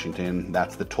Lake Washington.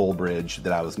 That's the toll bridge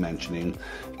that I was mentioning.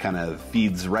 It kind of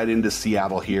feeds right into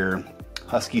Seattle here.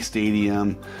 Husky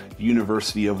Stadium,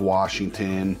 University of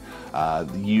Washington,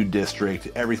 the U District,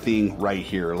 everything right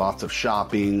here. Lots of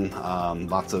shopping,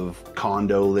 lots of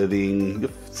condo living.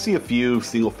 You'll see a few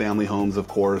single family homes, of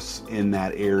course, in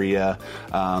that area.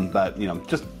 But, you know,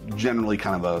 just generally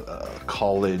kind of a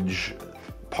college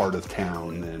part of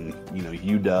town. And, you know,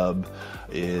 UW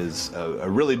is a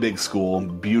really big school,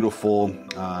 beautiful.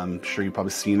 I'm sure you've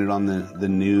probably seen it on the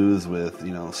news with,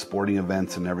 you know, sporting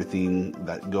events and everything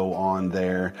that go on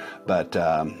there. But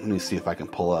let me see if I can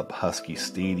pull up Husky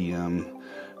Stadium,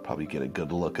 probably get a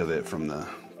good look of it from the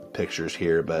pictures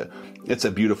here. But it's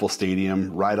a beautiful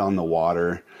stadium right on the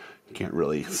water. You can't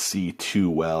really see too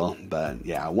well, but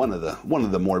yeah, one of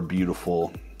the more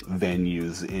beautiful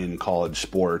venues in college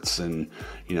sports, and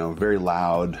very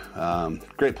loud.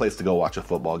 Great place to go watch a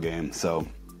football game. So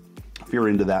if you're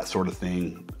into that sort of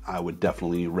thing, I would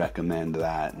definitely recommend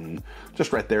that. And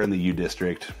just right there in the U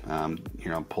District,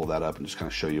 here, I'll pull that up and just kind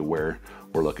of show you where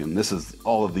we're looking. This is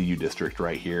all of the U District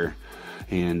right here.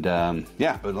 And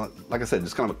yeah, but like I said,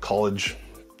 just kind of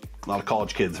a lot of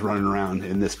college kids running around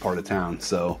in this part of town.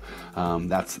 So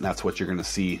that's what you're going to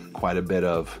see quite a bit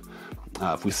of.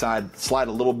 If we slide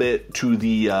a little bit to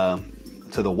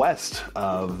the west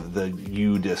of the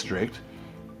U District,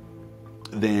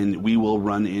 then we will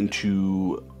run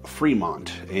into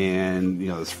Fremont. And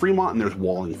there's Fremont and there's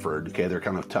Wallingford. Okay, they're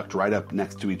kind of tucked right up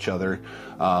next to each other.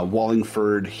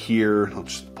 Wallingford here, I'll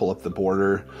just pull up the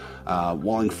border.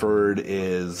 Wallingford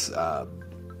is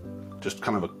just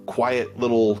kind of a quiet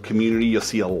little community. You'll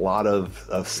see a lot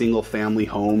of single family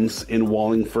homes in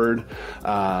Wallingford.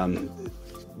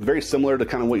 Very similar to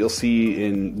kind of what you'll see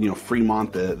in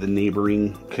Fremont, the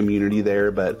neighboring community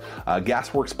there. But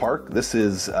Gasworks Park, this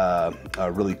is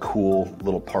a really cool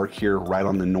little park here right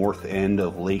on the north end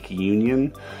of Lake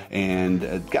Union. And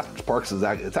Gasworks Park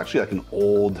it's actually like an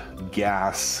old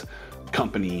gas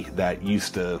company that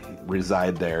used to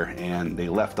reside there, and they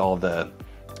left all the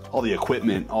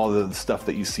equipment, all the stuff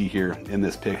that you see here in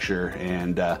this picture.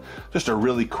 And just a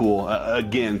really cool,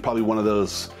 again, probably one of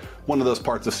those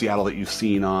parts of Seattle that you've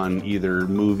seen on either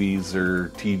movies or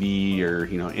TV, or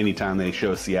anytime they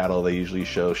show Seattle, they usually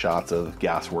show shots of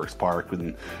Gasworks Park,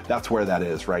 and that's where that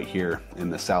is, right here in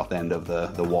the south end of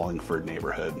the Wallingford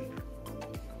neighborhood.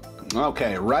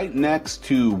 Okay, right next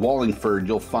to Wallingford,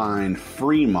 you'll find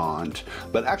Fremont.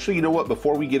 But actually, you know what?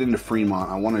 Before we get into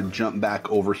Fremont, I want to jump back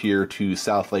over here to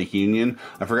South Lake Union.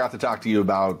 I forgot to talk to you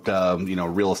about,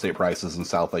 real estate prices in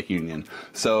South Lake Union.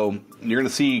 So you're going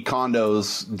to see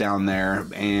condos down there,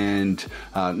 and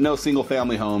no single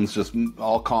family homes, just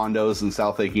all condos in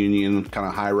South Lake Union, kind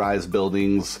of high-rise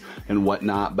buildings and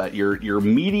whatnot. But your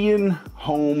median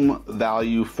home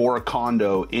value for a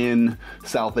condo in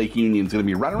South Lake Union is going to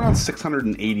be right around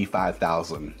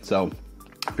 $685,000. So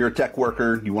if you're a tech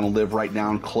worker, you want to live right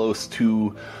down close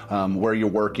to where you're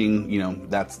working,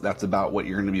 that's about what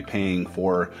you're going to be paying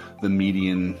for the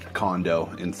median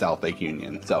condo in South Lake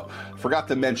Union. So forgot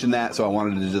to mention that, so I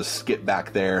wanted to just skip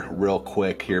back there real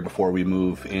quick here before we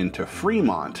move into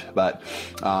Fremont. But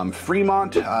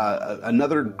Fremont,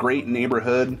 another great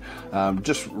neighborhood,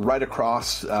 just right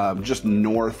across, just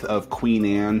north of Queen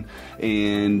Anne,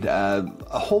 and a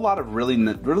whole lot of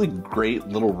really great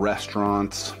little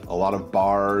restaurants, a lot of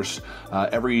bars.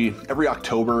 Every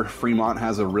October, Fremont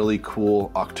has a really cool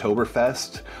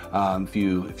Oktoberfest.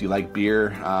 If you like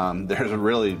beer, there's a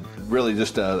really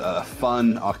just a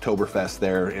fun Oktoberfest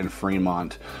there in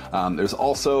Fremont. There's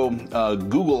also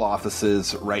Google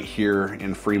offices right here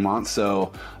in Fremont,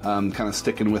 so kind of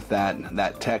sticking with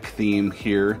that tech theme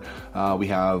here. We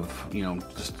have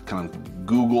just kind of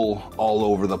Google all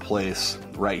over the place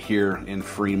right here in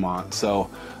Fremont. So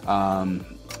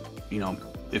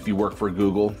if you work for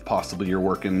Google, possibly you're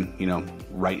working,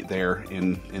 right there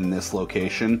in this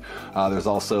location. There's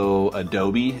also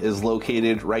Adobe is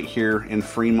located right here in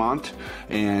Fremont,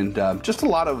 and just a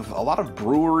lot of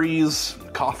breweries,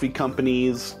 coffee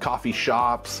companies, coffee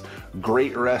shops,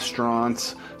 great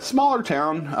restaurants. Smaller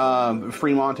town,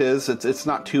 Fremont is. It's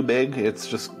not too big. It's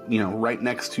just right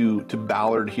next to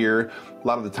Ballard here. A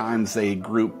lot of the times they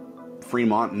group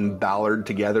Fremont and Ballard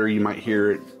together. You might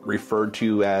hear it referred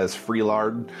to as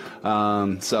Freelard.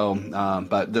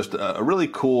 But just a really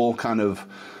cool kind of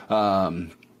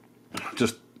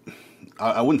just,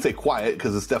 I wouldn't say quiet,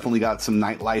 because it's definitely got some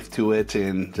nightlife to it,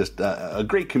 and just a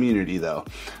great community though.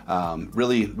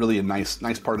 Really a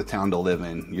nice part of town to live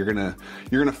in. You're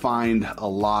gonna find a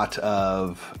lot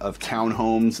of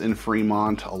townhomes in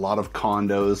Fremont, a lot of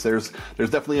condos. There's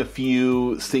definitely a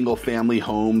few single family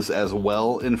homes as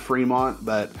well in Fremont,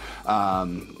 but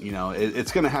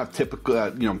it's gonna have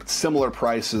typical similar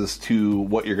prices to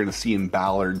what you're gonna see in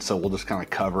Ballard. So we'll just kind of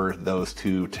cover those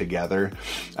two together.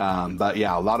 But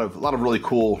yeah, a lot of really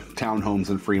cool townhomes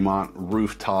in Fremont,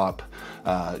 rooftop,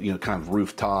 kind of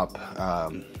rooftop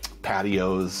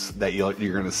patios that you're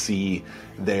going to see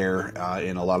there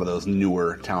in a lot of those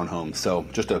newer townhomes. So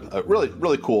just a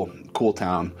really cool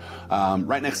town.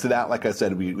 Right next to that, like I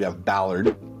said, we have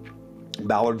Ballard.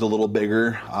 Ballard's a little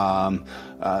bigger,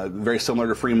 very similar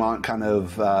to Fremont, kind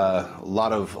of a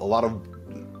lot of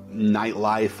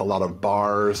nightlife, a lot of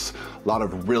bars, a lot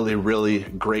of really, really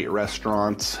great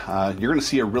restaurants. You're gonna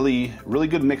see a really, really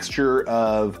good mixture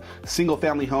of single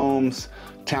family homes,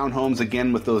 townhomes,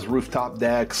 again with those rooftop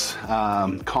decks,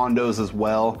 condos as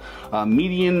well.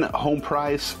 Median home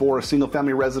price for a single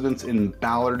family residence in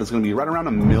Ballard is going to be right around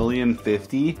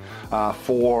 $1,050,000.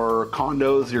 For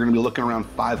condos, you're going to be looking around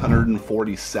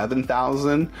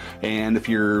 $547,000. And if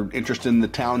you're interested in the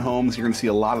townhomes, you're going to see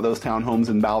a lot of those townhomes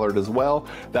in Ballard as well.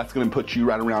 That's going to put you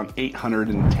right around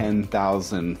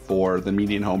 $810,000 for the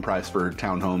median home price for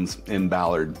townhomes in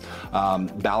Ballard.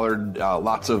 Ballard,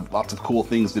 lots of cool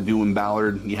things to do in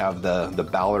Ballard. You have the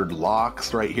Ballard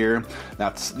locks right here.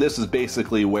 This is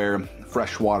basically where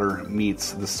freshwater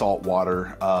meets the salt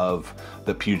water of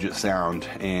the Puget Sound,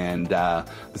 and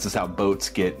this is how boats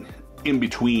get in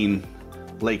between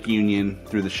Lake Union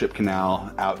through the Ship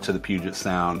Canal out to the Puget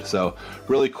Sound. So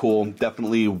really cool,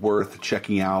 definitely worth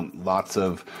checking out. Lots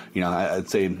of, I'd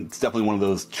say it's definitely one of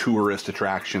those tourist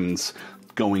attractions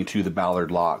going to the Ballard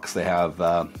locks. They have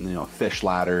fish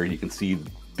ladder. You can see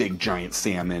big giant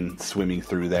salmon swimming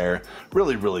through there.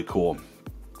 Really, really cool.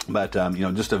 But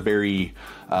just a very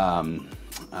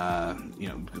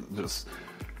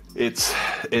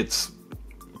it's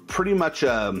pretty much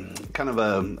kind of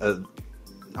a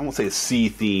I won't say a sea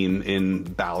theme in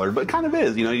Ballard, but it kind of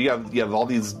is. You have all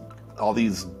these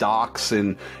docks,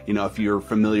 and if you're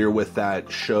familiar with that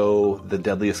show, The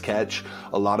Deadliest Catch,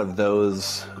 a lot of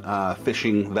those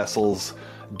fishing vessels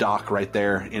dock right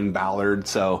there in Ballard.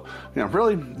 So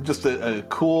really just a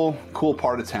cool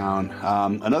part of town.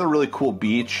 Another really cool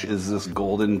beach is this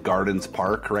Golden Gardens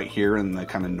Park right here in the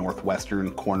kind of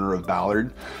northwestern corner of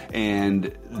Ballard,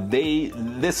 and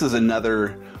this is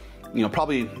another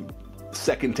probably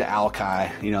second to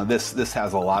Alki. This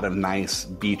has a lot of nice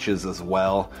beaches as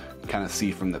well. You kind of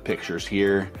see from the pictures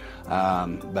here,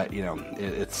 but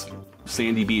it's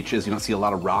sandy beaches. You don't see a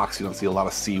lot of rocks. You don't see a lot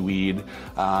of seaweed.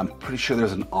 Pretty sure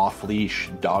there's an off-leash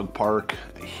dog park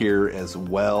here as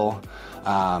well.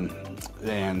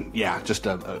 And yeah, just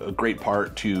a great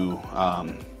part to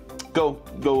go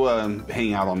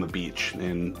hang out on the beach,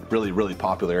 and really, really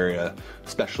popular area,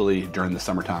 especially during the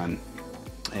summertime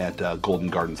at Golden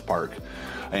Gardens Park.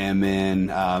 And then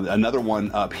another one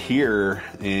up here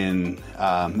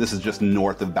this is just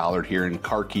north of Ballard here in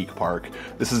Carkeek Park.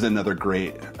 This is another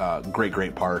great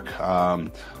park.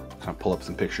 Kind of pull up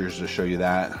some pictures to show you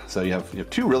that. So you have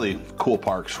two really cool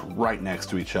parks right next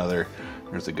to each other.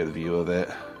 There's a good view of it.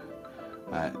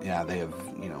 Yeah, they have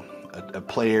a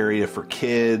play area for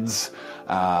kids.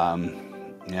 Yeah,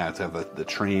 to have the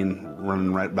train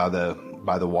running right by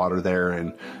the water there,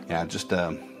 and yeah, just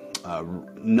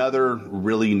another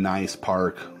really nice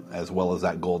park, as well as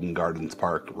that Golden Gardens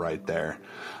Park right there.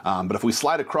 But if we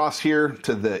slide across here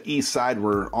to the east side,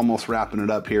 we're almost wrapping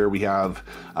it up here. We have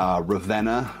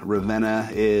Ravenna. Ravenna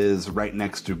is right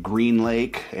next to Green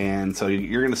Lake, and so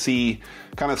you're going to see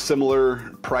kind of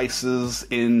similar prices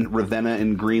in Ravenna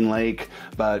and Green Lake.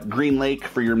 But Green Lake,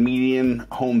 for your median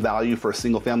home value for a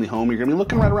single family home, you're going to be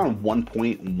looking right around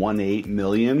 $1.18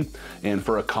 million, and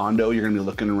for a condo, you're going to be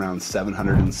looking around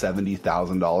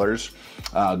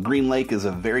 $770,000. Green Lake is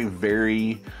a very,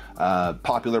 very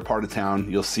popular part of town.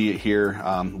 You'll see it here.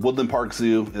 Woodland Park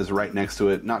Zoo is right next to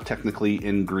it. Not technically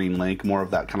in Green Lake, more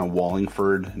of that kind of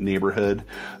Wallingford neighborhood.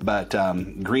 But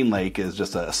Green Lake is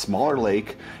just a smaller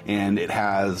lake, and it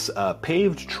has a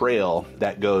paved trail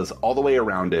that goes all the way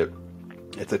around it.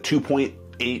 It's a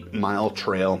 2.8-mile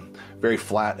trail. Very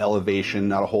flat elevation,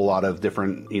 not a whole lot of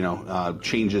different,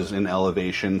 changes in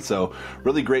elevation. So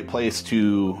really great place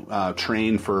to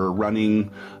train for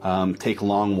running, take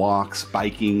long walks,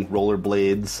 biking,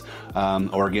 rollerblades,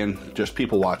 or again, just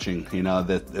people watching,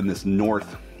 that in this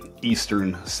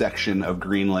northeastern section of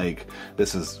Green Lake.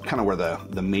 This is kind of where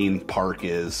the main park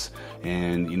is.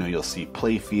 And, you'll see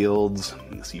play fields,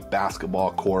 you'll see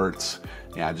basketball courts.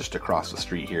 Yeah, just across the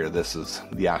street here, this is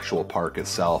the actual park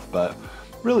itself. But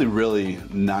really, really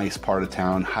nice part of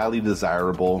town. Highly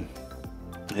desirable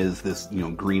is this,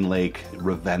 Green Lake,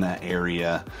 Ravenna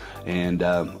area, and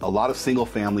a lot of single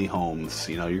family homes.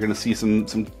 You're going to see some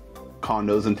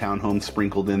condos and townhomes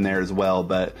sprinkled in there as well.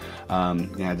 But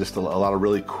yeah, just a lot of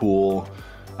really cool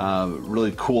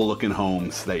looking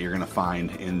homes that you're going to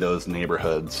find in those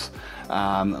neighborhoods.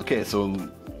 Okay, so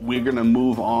we're going to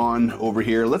move on over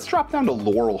here. Let's drop down to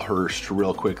Laurelhurst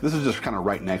real quick. This is just kind of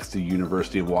right next to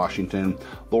University of Washington.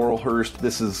 Laurelhurst,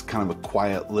 this is kind of a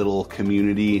quiet little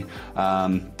community.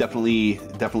 Definitely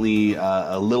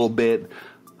a little bit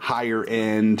higher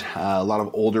end, a lot of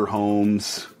older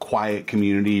homes, quiet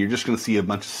community. You're just going to see a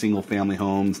bunch of single family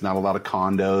homes, not a lot of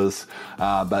condos.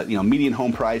 But you know, median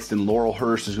home price in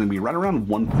Laurelhurst is going to be right around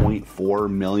 1.4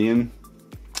 million.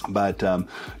 But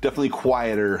definitely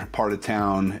quieter part of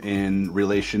town in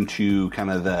relation to kind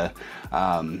of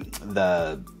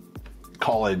the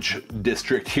college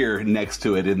district here next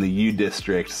to it in the U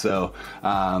district. So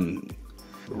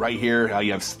right here,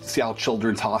 you have Seattle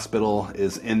Children's Hospital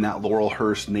is in that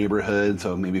Laurelhurst neighborhood.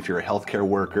 So maybe if you're a healthcare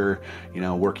worker, you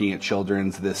know, working at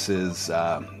Children's, this is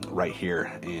right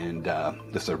here. And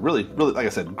just a really, like I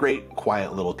said, great,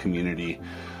 quiet little community.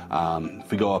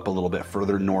 If we go up a little bit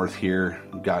further north here,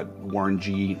 we've got Warren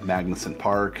G. Magnuson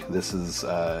Park. This is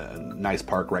a nice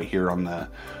park right here on the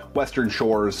western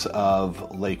shores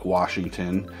of Lake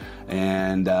Washington.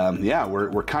 And yeah,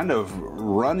 we're kind of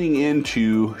running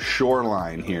into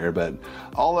shoreline here, but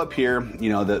all up here, you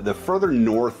know, the further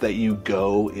north that you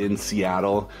go in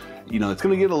Seattle, you know, it's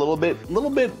going to get a little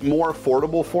bit more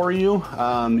affordable for you.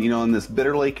 You know, in this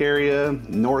Bitter Lake area,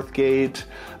 Northgate,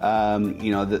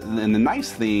 you know, and the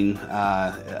nice thing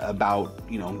about,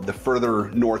 you know, the further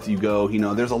north you go, you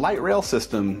know, there's a light rail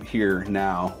system here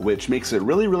now, which makes it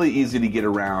really easy to get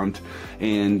around,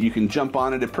 and you can jump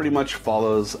on it. It pretty much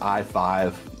follows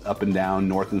I-5 up and down,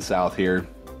 north and south here.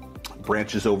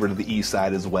 Branches over to the east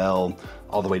side as well,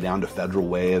 all the way down to Federal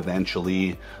Way,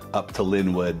 eventually up to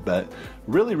Linwood. But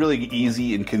really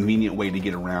easy and convenient way to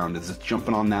get around is just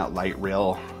jumping on that light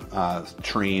rail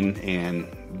train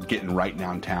and getting right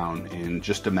downtown in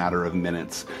just a matter of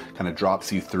minutes. Kind of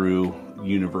drops you through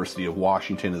University of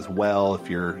Washington as well. If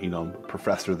you're, you know,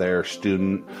 professor there,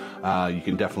 student, you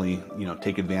can definitely, you know,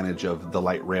 take advantage of the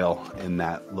light rail in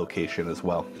that location as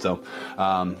well. So,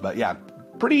 but yeah,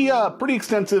 pretty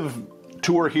extensive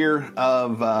tour here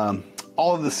of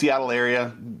all of the Seattle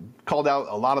area. Called out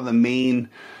a lot of the main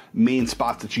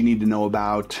spots that you need to know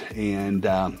about, and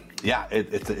yeah,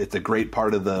 it's a great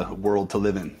part of the world to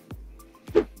live in.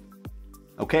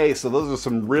 Okay, so those are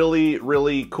some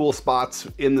really cool spots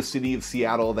in the city of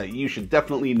Seattle that you should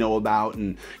definitely know about.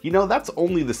 And you know, that's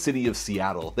only the city of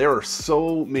Seattle. There are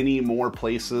so many more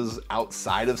places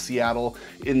outside of Seattle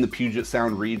in the Puget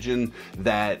Sound region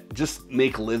that just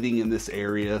make living in this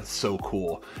area so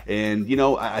cool. And you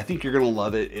know, I think you're gonna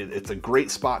love it. It's a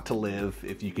great spot to live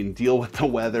if you can deal with the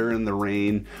weather and the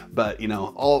rain. But you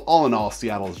know, all in all,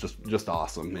 Seattle is just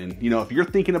awesome. And you know, if you're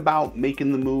thinking about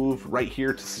making the move right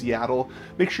here to Seattle,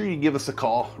 make sure you give us a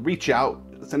call, reach out,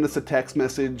 send us a text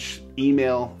message,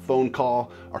 email, phone call.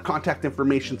 Our contact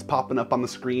information's popping up on the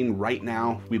screen right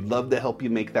now. We'd love to help you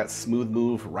make that smooth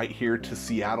move right here to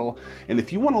Seattle. And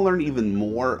if you want to learn even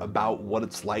more about what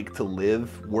it's like to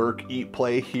live, work, eat,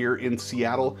 play here in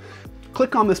Seattle,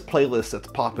 click on this playlist that's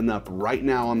popping up right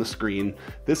now on the screen.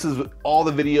 This is all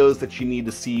the videos that you need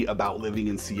to see about living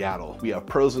in Seattle. We have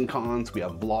pros and cons, we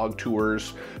have vlog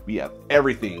tours, we have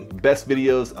everything. Best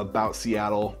videos about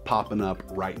Seattle popping up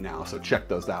right now. So check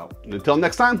those out. And until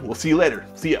next time, we'll see you later.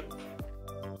 See ya.